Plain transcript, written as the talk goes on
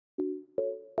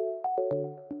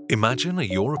Imagine a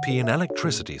European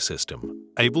electricity system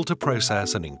able to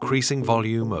process an increasing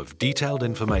volume of detailed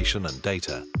information and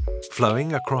data,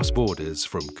 flowing across borders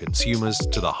from consumers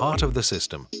to the heart of the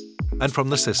system and from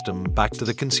the system back to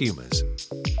the consumers.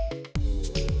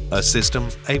 A system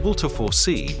able to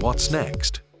foresee what's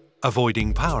next,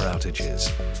 avoiding power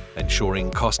outages,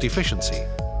 ensuring cost efficiency,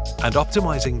 and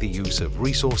optimizing the use of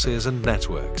resources and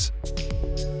networks.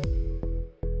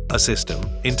 A system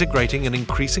integrating an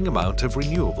increasing amount of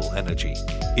renewable energy,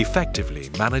 effectively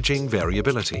managing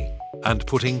variability and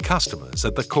putting customers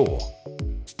at the core.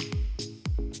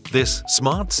 This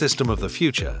smart system of the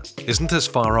future isn't as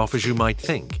far off as you might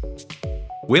think.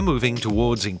 We're moving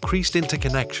towards increased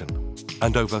interconnection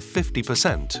and over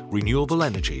 50% renewable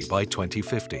energy by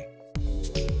 2050,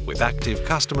 with active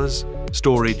customers,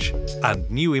 storage and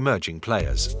new emerging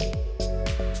players.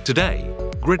 Today,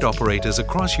 grid operators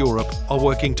across Europe are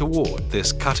working toward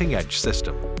this cutting-edge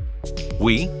system.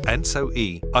 We,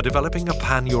 ENTSO-E, are developing a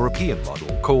pan-European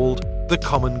model called the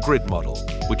Common Grid Model,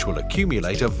 which will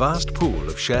accumulate a vast pool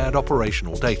of shared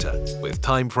operational data with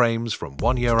timeframes from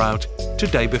 1 year out to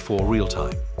day before real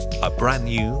time. A brand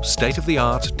new,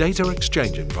 state-of-the-art data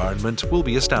exchange environment will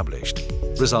be established,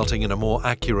 resulting in a more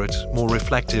accurate, more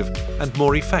reflective and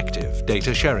more effective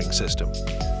data sharing system.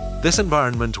 This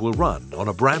environment will run on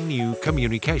a brand new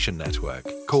communication network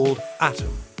called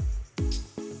Atom.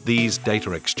 These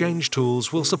data exchange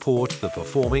tools will support the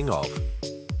performing of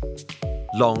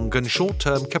long and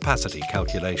short-term capacity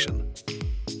calculation,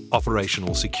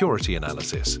 operational security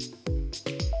analysis,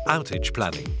 outage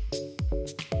planning,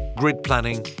 grid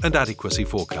planning and adequacy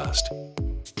forecast.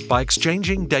 By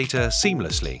exchanging data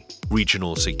seamlessly,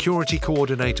 regional security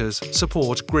coordinators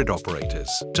support grid operators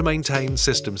to maintain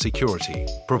system security,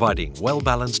 providing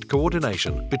well-balanced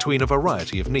coordination between a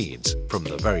variety of needs, from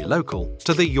the very local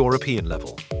to the European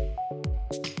level.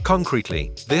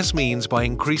 Concretely, this means by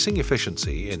increasing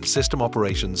efficiency in system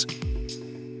operations,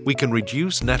 we can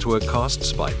reduce network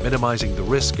costs by minimizing the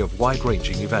risk of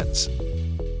wide-ranging events.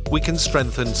 We can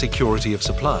strengthen security of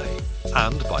supply,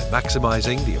 and by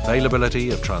maximizing the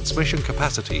availability of transmission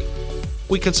capacity,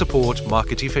 we can support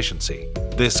market efficiency.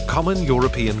 This common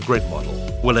European grid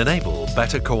model will enable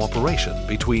better cooperation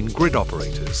between grid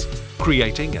operators,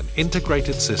 creating an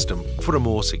integrated system for a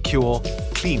more secure,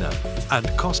 cleaner and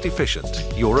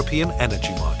cost-efficient European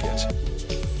energy market.